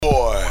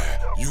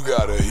You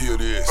gotta hear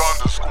this.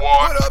 Thunder Squad.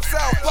 What up,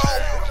 South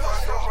Pole?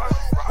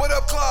 What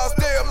up,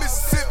 Clarksdale,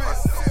 Mississippi,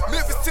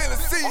 Memphis,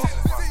 Tennessee,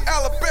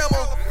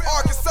 Alabama,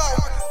 Arkansas,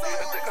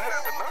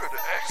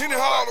 Henney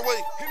Hardaway.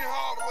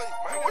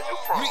 Man, where you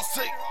from?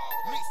 Mississippi.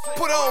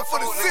 Put on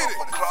for the city,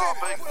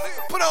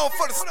 put on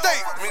for the state,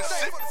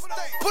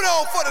 put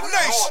on for the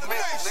nation.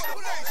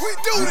 We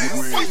do this.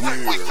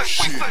 We're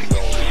shitting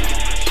on it.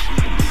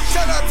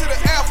 Shout out to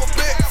the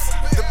alphabets,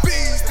 the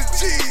B's, the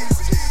G's,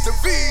 the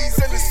V's,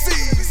 and the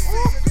C's.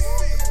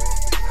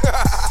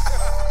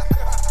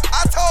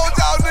 I told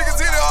y'all niggas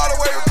Henney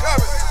Hardaway was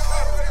coming.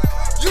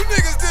 You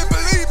niggas didn't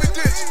believe me,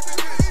 did you?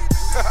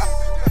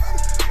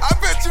 I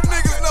bet you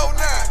niggas know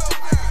now.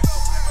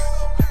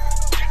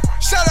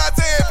 Shout out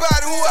to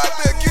everybody who out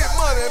there getting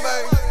money,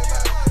 man.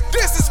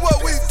 This is what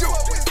we do.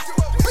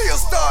 Be a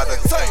star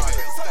entertainment.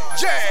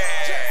 Yeah.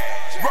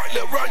 Right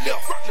left, right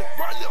left,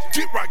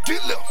 get right,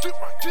 get left.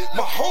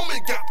 My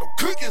homie got them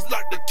cookies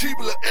like the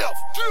Keebler F.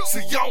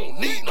 See, y'all don't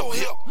need no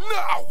help.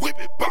 I whip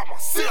it by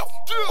myself.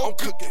 I'm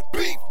cooking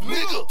beef,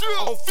 nigga.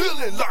 I'm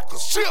feeling like a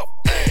chef.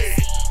 Hey,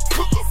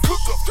 cook up.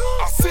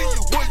 I see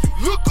you when you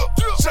look up.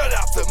 Shout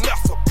out to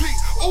Master P.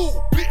 Ooh,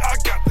 bitch, I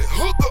got the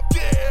hook up.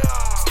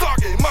 Star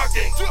game, my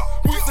game.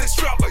 We say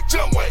strap like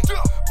John Wayne.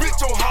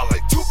 Bitch on high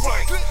like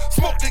two-plane.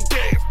 Smoking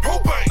gas,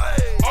 propane.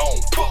 I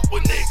don't fuck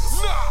with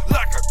niggas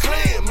like a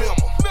clan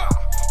member.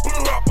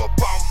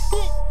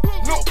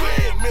 No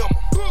band member.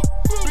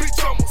 Bitch,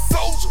 I'm a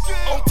soldier.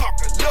 I'm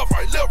talking left,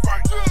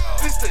 right.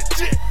 This that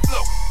jet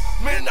flow.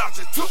 Man, I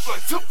just took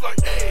like,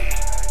 ayy.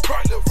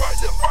 Right left.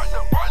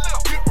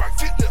 Get right,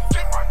 get left.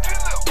 Right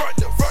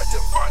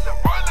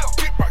left.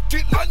 Get right,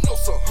 get left. I know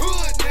some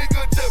hood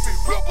niggas that be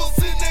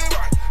representing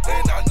right.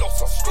 And I know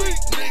some street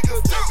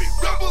niggas that be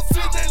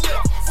representing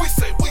left. We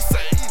say,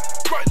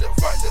 right left.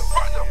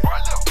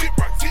 Get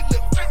right, get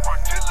left.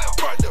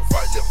 Right left.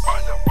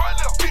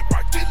 Get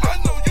right, get left. I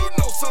know you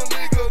know some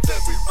niggas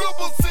that be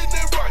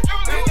representing right.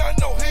 And I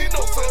know he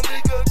knows some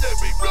niggas that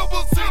be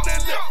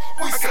representing left.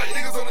 We got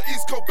niggas on the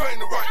East Coast bang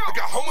the right. I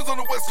got homies on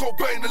the West Coast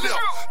bang the left.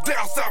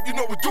 Down south, you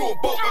know we doing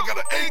both. I got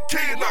an AK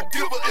and I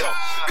give a F.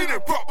 It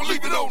ain't proper,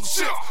 leave it on the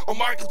shelf. I'm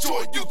Michael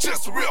Jordan, you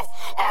just a ref.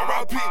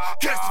 R.I.P.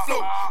 catch the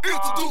flow.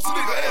 Introduce a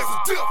nigga as a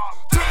death.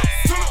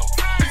 Turn up.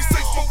 These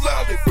say smoke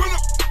loud, they burn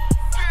up.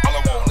 All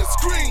I want is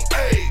screen,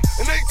 ayy.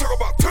 And they ain't talking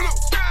about turn up.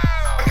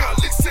 I got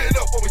a lick set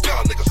up on me,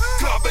 y'all nigga.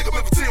 Cloud Baker,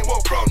 Memphis 10,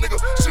 one fraud, nigga.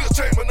 Should've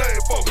changed my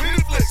name for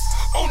Henney Flex.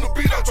 On the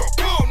beat, I drop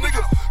bomb,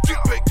 nigga. Get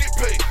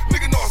paid.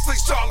 Nigga know I stay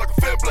sharp like a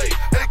fair blade.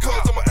 Hey, cuz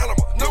I'm an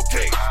animal, no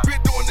cake.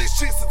 Been doing this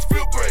shit since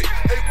 5th grade.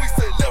 Hey, we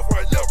say left,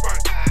 right.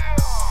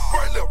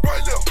 Right left.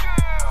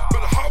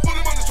 Better hop on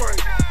the money train.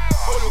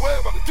 Hold your way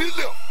about to get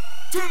left.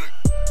 Turn it.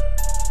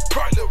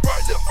 Right left.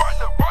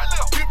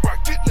 Get right,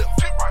 get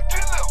left.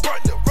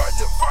 Right left.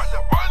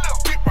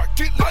 Get right,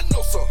 get left. I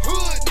know some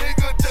hood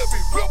niggas that be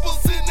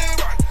representing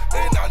right.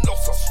 And I know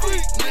some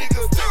street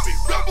niggas that be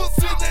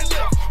representing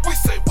left. We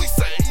say,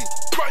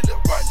 right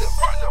left.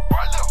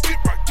 Get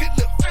right, get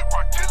left.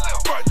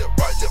 Right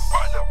left.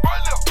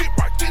 Get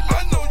right, get left.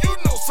 I know you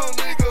know some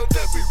niggas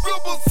that be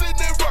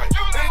representing right.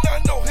 And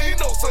I know he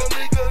knows some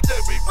niggas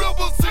that be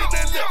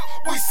representing left.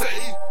 We say,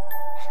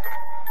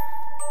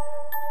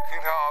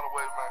 Henney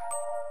Hardaway, man.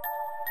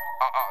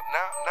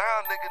 Now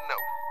nigga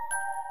know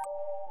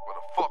where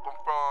the fuck I'm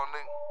from,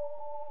 nigga.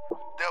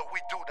 That we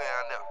do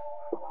down there.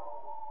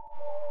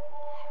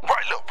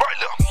 Right left.